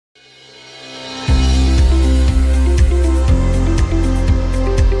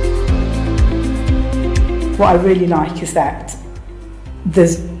what I really like is that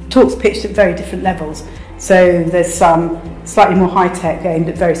there's talks pitched at very different levels. So there's some slightly more high-tech aimed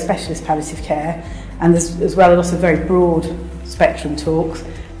at very specialist palliative care, and there's as well lots of very broad spectrum talks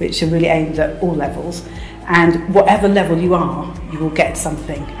which are really aimed at all levels. And whatever level you are, you will get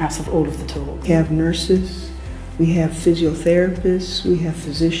something out of all of the talks. We have nurses, we have physiotherapists, we have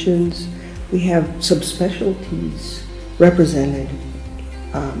physicians, we have subspecialties represented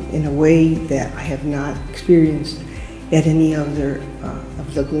in a way that I have not experienced at any other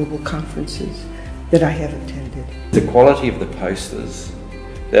of the global conferences that I have attended. The quality of the posters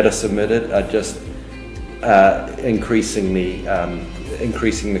that are submitted are just increasing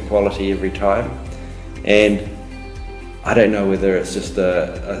the quality every time, and I don't know whether it's just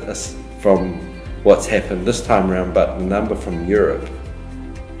from what's happened this time around, but the number from Europe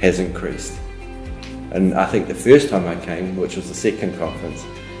has increased. And I think the first time I came, which was the second conference,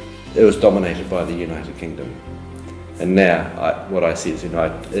 it was dominated by the United Kingdom. And now what I see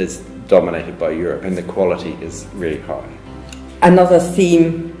is dominated by Europe, and the quality is really high. Another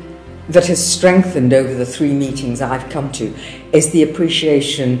theme that has strengthened over the 3 meetings I've come to is the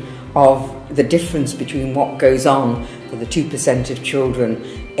appreciation of the difference between what goes on for the 2% of children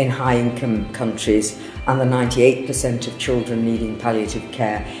in high-income countries and the 98% of children needing palliative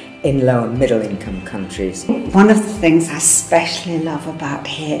care in low and middle income countries. One of the things I especially love about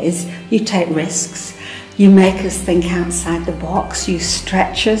here is you take risks. You make us think outside the box, you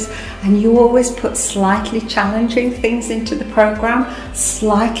stretch us, and you always put slightly challenging things into the programme,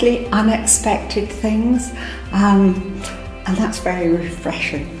 slightly unexpected things, and that's very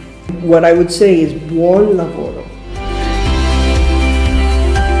refreshing. What I would say is one level